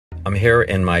I'm here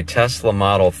in my Tesla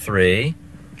Model 3,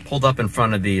 pulled up in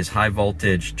front of these high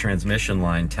voltage transmission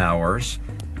line towers,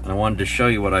 and I wanted to show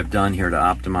you what I've done here to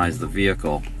optimize the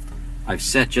vehicle. I've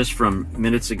set, just from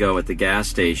minutes ago at the gas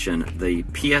station, the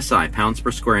PSI, pounds per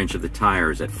square inch of the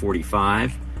tires, at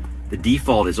 45. The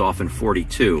default is often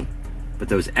 42, but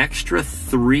those extra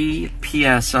 3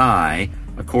 PSI,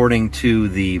 according to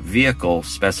the vehicle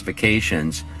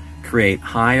specifications, create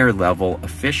higher level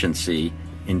efficiency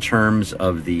in terms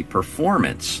of the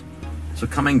performance. So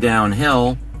coming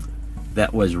downhill,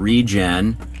 that was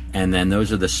regen, and then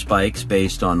those are the spikes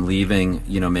based on leaving,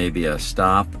 maybe a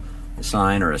stop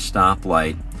sign or a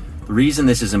stoplight. The reason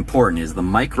this is important is the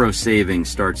micro saving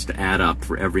starts to add up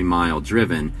for every mile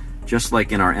driven, just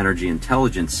like in our Energy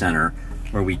Intelligence Center,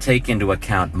 where we take into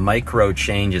account micro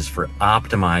changes for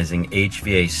optimizing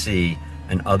HVAC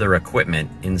and other equipment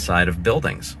inside of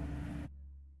buildings.